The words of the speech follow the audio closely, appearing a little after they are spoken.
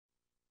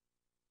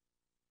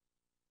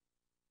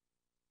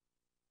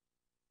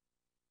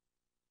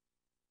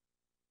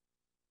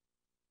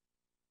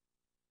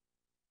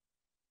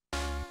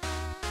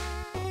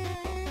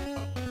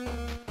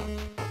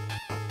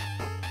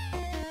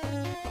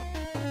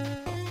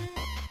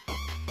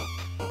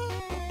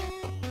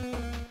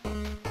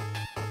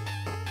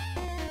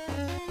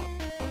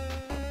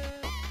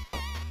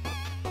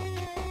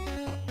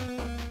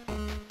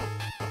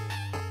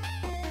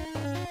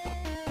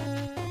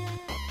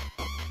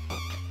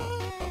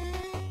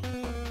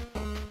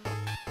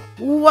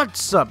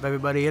What's up,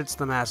 everybody? It's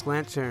the Masked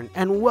Lantern,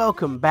 and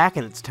welcome back,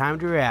 and it's time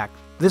to react.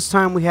 This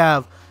time we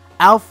have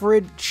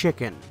Alfred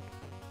Chicken.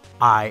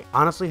 I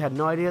honestly had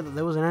no idea that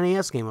there was an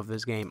NES game of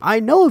this game.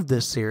 I know of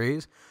this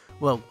series.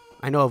 Well,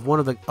 I know of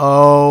one of the...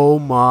 Oh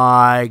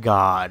my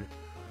god.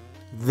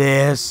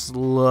 This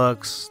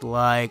looks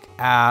like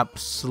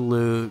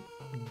absolute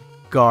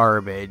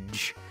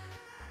garbage.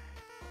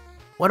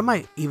 What am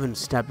I even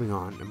stepping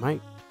on? Am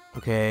I...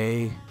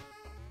 Okay...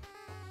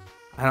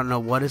 I don't know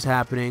what is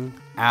happening.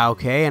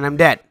 Okay, and I'm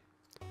dead.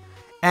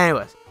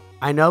 Anyways,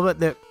 I know that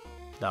the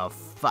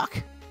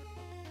fuck?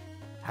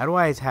 How do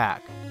I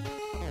attack?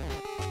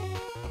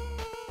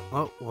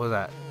 Oh, what was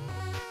that?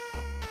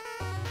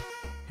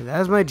 Okay,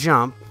 that is my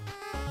jump.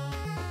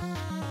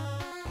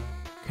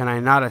 Can I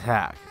not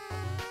attack?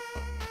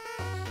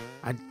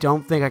 I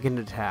don't think I can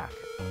attack.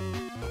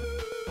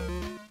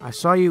 I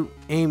saw you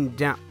aim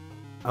down.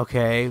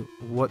 Okay,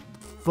 what the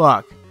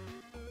fuck?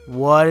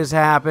 What is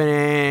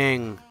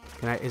happening?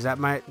 Is that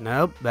my...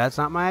 Nope, that's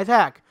not my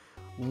attack.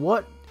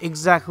 What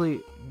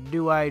exactly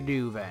do I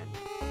do then?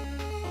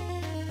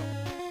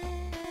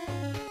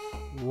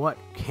 What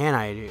can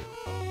I do?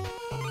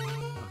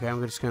 Okay,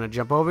 I'm just gonna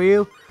jump over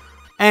you.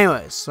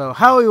 Anyways, so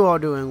how are you all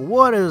doing?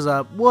 What is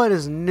up? What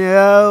is...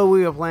 No,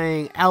 we are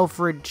playing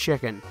Alfred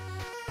Chicken.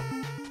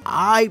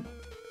 No.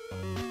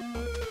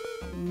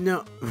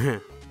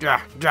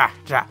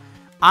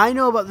 I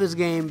know about this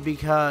game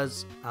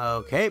because...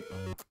 Okay.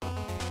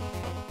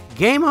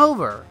 Game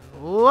over.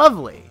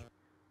 Lovely.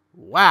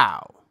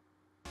 Wow.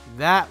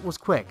 That was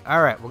quick.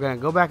 Alright, we're going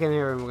to go back in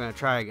here and we're going to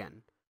try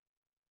again.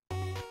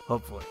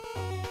 Hopefully.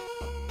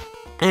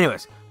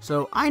 Anyways,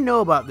 so I know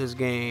about this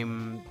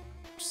game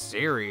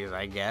series,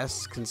 I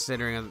guess,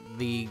 considering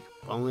the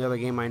only other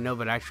game I know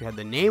that actually had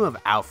the name of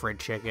Alfred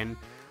Chicken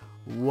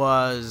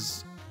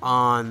was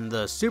on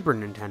the Super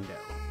Nintendo.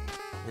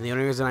 And the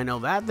only reason I know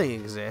that thing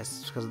exists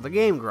is because of the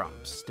Game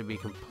Grumps, to be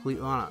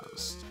completely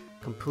honest.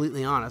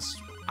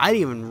 I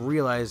didn't even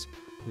realize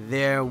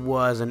there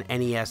was an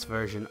NES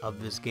version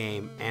of this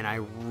game, and I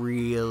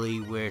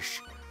really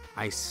wish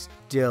I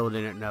still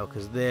didn't know,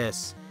 because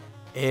this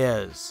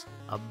is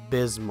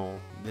abysmal.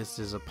 This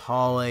is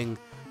appalling.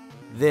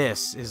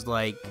 This is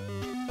like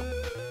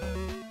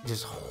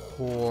just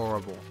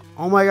horrible.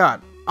 Oh my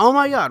god. Oh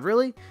my god,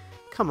 really?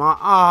 Come on.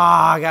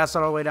 Ah, I gotta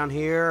start all the way down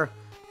here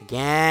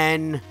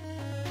again.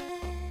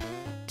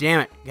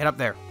 Damn it. Get up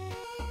there.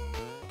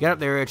 Get up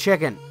there, you're a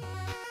chicken.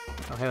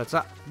 Okay, what's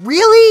up?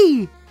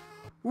 Really?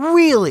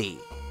 Really?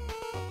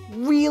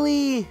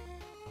 Really?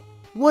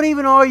 What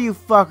even are you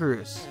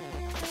fuckers?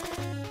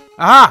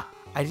 Aha!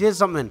 I did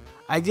something.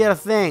 I did a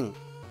thing.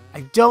 I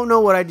don't know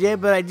what I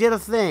did, but I did a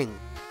thing.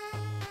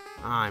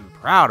 I'm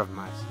proud of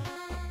myself.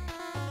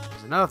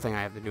 There's another thing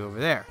I have to do over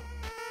there.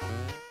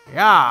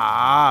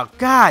 Yeah.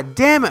 God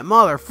damn it,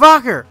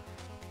 motherfucker.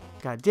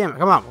 God damn it.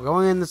 Come on. We're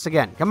going in this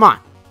again. Come on.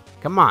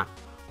 Come on.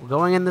 We're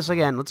going in this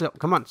again. Let's go.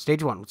 Come on.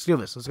 Stage 1. Let's do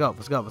this. Let's go.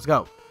 Let's go. Let's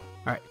go.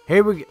 Alright,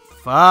 here we go.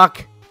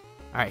 Fuck.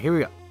 Alright, here we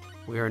go.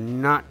 We are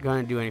not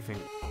gonna do anything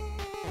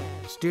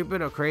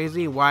stupid or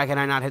crazy. Why can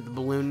I not hit the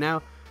balloon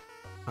now?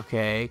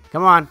 Okay,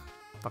 come on.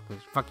 Fuck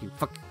this. Fuck you.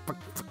 Fuck.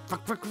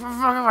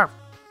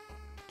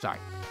 Sorry.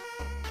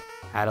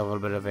 Had a little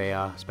bit of a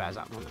spaz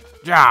out moment.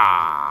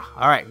 Ja!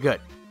 Alright, good.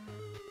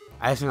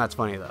 I just think that's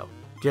funny though.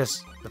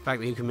 Just the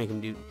fact that you can make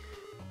him do...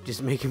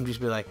 Just make him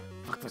just be like,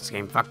 fuck this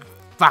game. Fuck.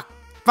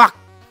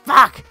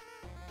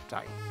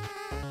 Sorry.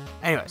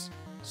 Anyways.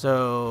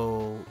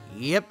 So,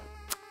 yep,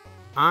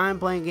 I'm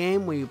playing a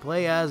game where you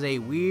play as a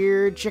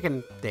weird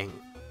chicken thing.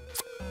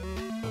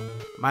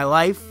 My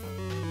life,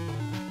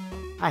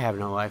 I have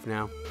no life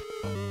now.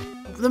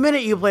 The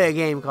minute you play a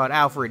game called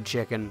Alfred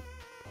Chicken,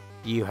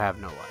 you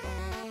have no life.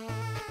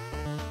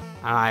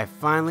 And I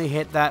finally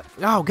hit that.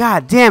 Oh,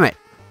 god damn it.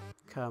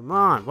 Come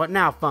on. What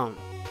now, phone?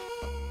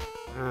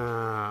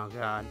 Oh,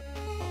 god.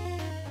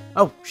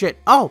 Oh, shit.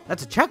 Oh,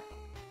 that's a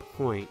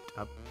checkpoint,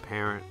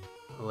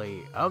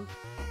 apparently. Oh.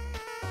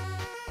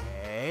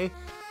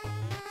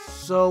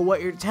 So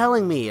what you're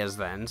telling me is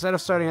then, instead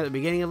of starting at the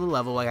beginning of the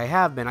level like I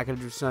have been, I could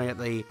have just started at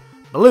the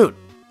balloon.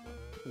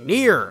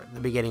 Near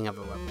the beginning of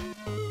the level.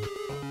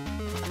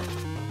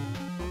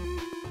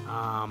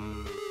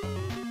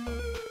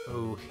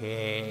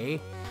 Okay.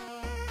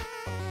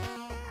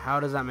 How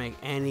does that make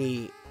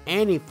any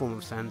form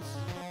of sense?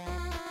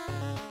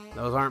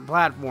 Those aren't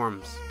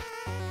platforms.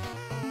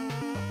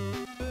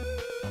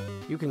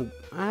 You can...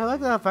 I like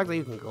the fact that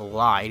you can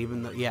glide,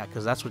 even though... Yeah,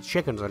 because that's what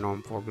chickens are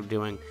known for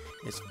doing,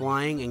 is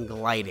flying and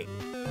gliding.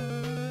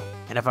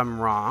 And if I'm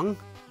wrong,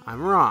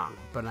 I'm wrong.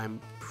 But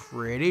I'm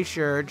pretty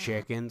sure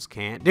chickens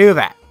can't do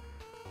that.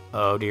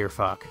 Oh, dear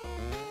fuck.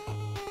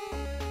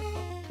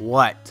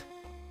 What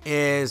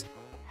is...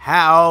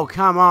 How?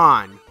 Come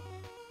on.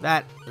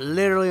 That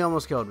literally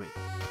almost killed me.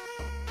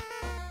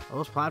 Are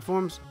those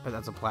platforms? But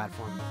that's a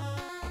platform.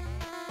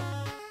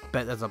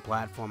 Bet that's a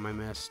platform I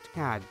missed.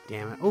 God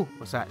damn it. Oh,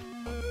 what's that?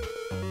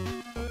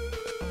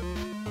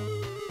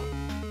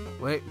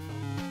 Wait.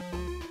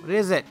 What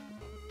is it?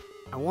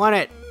 I want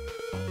it.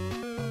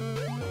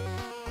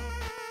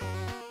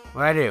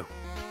 What'd I do?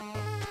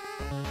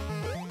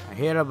 I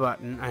hit a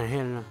button. I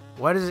hit a...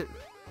 What is it?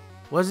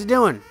 What's it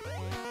doing?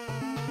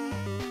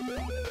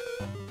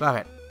 Fuck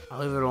it. I'll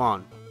leave it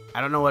alone.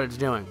 I don't know what it's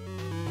doing.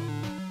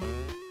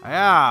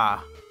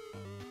 Yeah.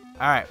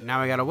 Alright,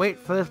 now we gotta wait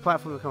for this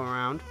platform to come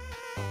around.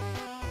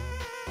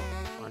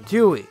 Or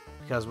do we?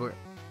 Because we're...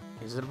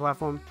 Is it a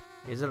platform?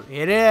 Is it?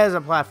 It is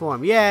a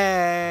platform.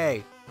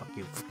 Yay! Fuck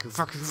you. Fuck you.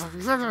 Fuck you. Fuck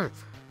you. Fuck you.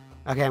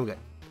 Okay, I'm good.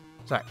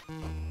 Sorry.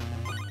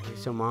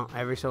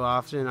 Every so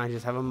often, I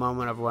just have a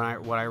moment of when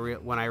I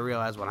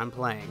realize what I'm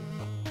playing,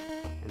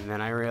 and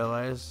then I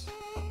realize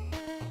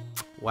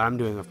what I'm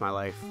doing with my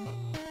life.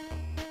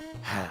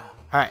 All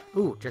right.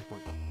 Ooh,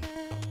 checkpoint.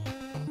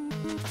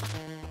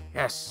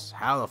 Yes.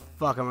 How the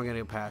fuck am I gonna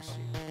get past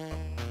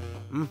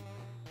you?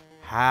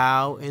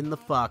 How in the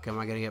fuck am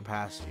I gonna get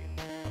past you?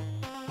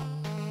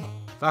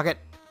 Fuck it.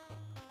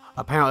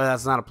 Apparently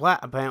that's not a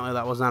apparently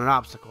that was not an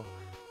obstacle.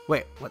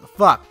 Wait, what the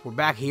fuck? We're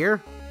back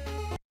here?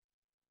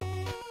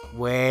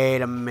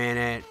 Wait a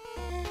minute.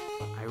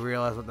 I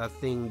realize what that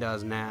thing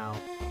does now.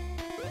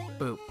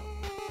 Boop.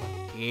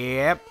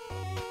 Yep.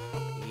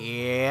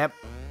 Yep.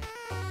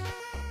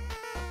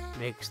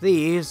 Makes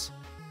these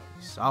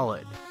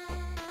solid.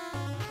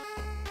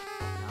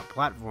 Now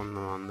platform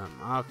them on them.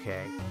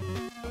 Okay.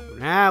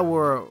 Now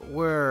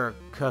we're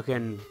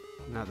cooking.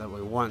 Not that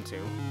we want to.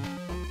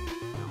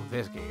 Not with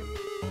this game.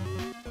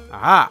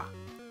 Aha!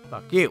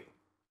 Fuck you.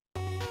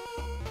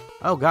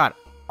 Oh god.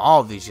 All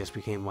of these just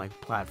became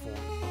like platform.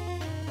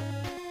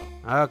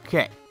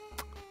 Okay.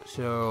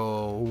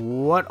 So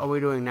what are we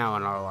doing now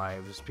in our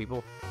lives,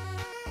 people?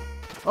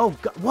 Oh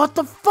god, what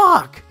the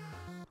fuck?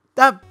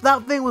 That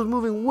thing was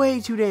moving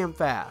way too damn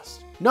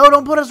fast. No,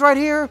 don't put us right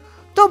here.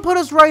 Don't put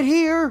us right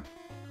here.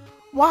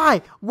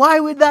 Why? Why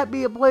would that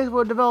be a place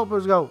where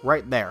developers go?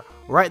 Right there.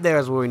 Right there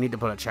is where we need to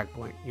put a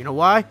checkpoint. You know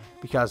why?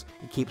 Because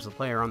it keeps the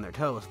player on their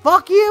toes.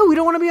 Fuck you! We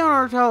don't want to be on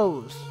our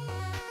toes.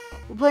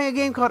 We're playing a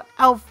game called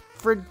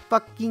Alfred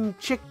fucking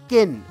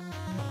Chicken.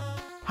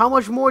 How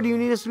much more do you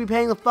need us to be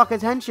paying the fuck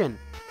attention?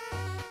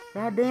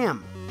 God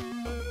damn.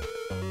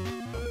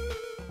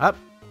 Up.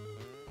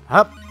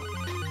 Up.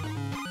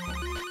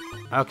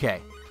 Okay.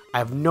 I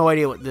have no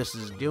idea what this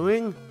is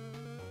doing,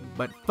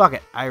 but fuck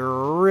it. I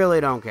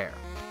really don't care.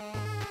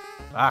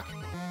 Fuck.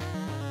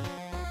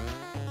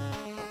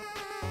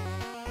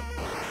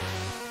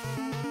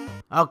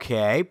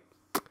 Okay.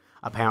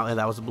 Apparently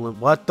that was a balloon.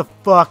 What the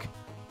fuck?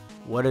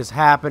 What is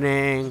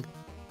happening?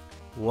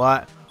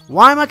 What?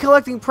 Why am I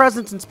collecting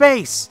presents in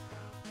space?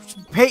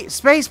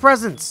 Space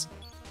presents.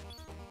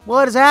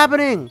 What is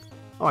happening?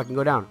 Oh, I can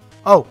go down.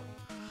 Oh.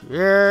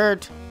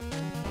 Shit.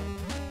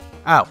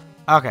 Oh.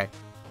 Okay.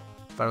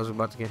 Thought I was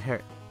about to get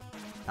hurt.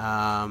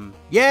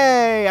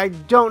 Yay! I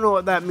don't know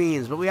what that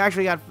means, but we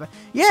actually got...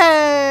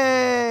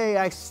 Yay!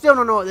 I still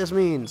don't know what this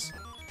means.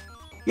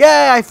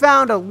 Yay! I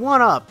found a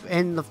 1-up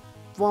in the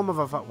form of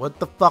a... What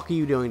the fuck are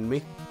you doing to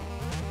me?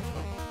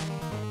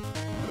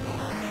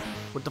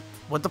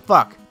 What the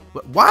fuck?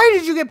 Why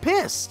did you get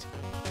pissed?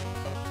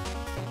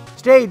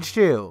 Stage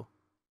 2.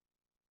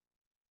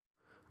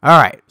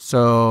 Alright,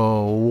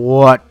 so...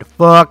 What the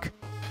fuck?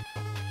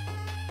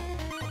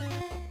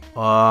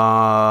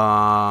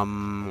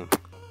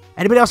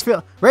 Anybody else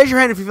feel... Raise your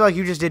hand if you feel like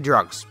you just did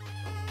drugs.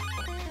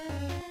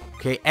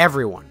 Okay,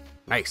 everyone.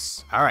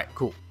 Nice. Alright,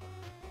 cool.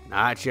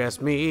 Not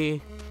just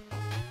me.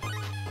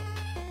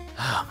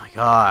 Oh my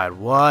god,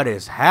 what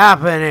is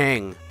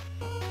happening?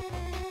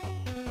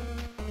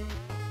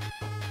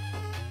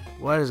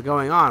 What is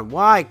going on?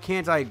 Why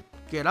can't I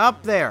get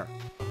up there?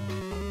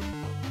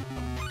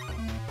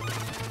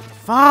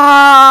 Fuck!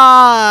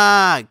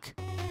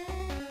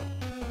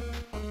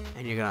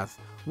 And you're gonna...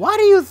 Why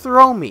do you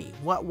throw me?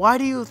 Why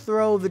do you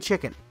throw the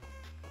chicken?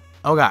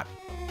 Oh god.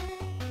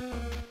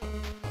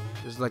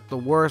 This is like the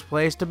worst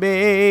place to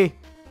be.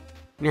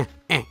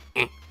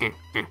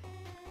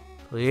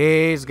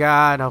 Please,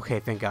 God.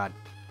 Okay, thank God.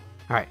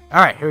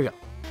 Alright, here we go.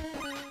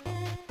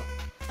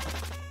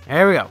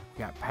 There we go.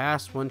 Got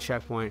past one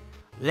checkpoint.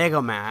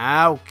 Lego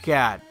man. Oh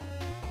god.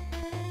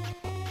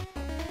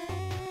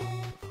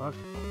 Fuck.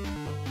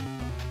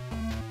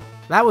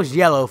 That was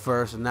yellow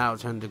first, and now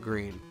it turned to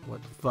green.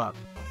 What the fuck?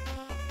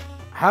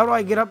 How do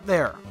I get up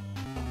there?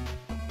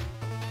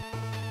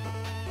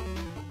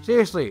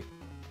 Seriously.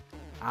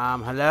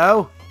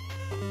 Hello?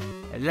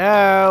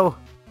 Hello?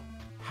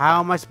 How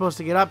am I supposed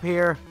to get up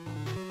here?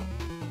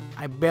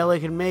 I barely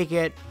can make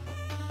it.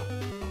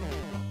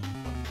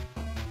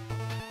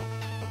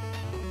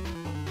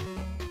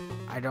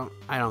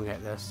 I don't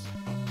get this.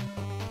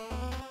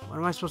 What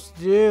am I supposed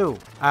to do?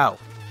 Oh.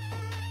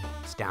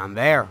 It's down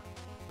there.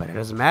 But it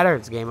doesn't matter.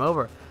 It's game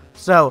over.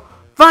 So,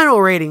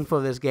 final rating for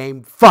this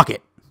game. Fuck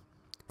it.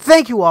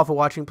 Thank you all for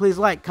watching. Please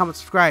like, comment,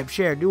 subscribe,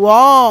 share, do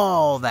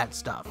all that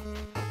stuff.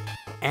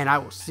 And I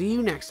will see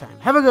you next time.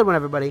 Have a good one,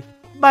 everybody.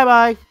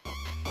 Bye-bye.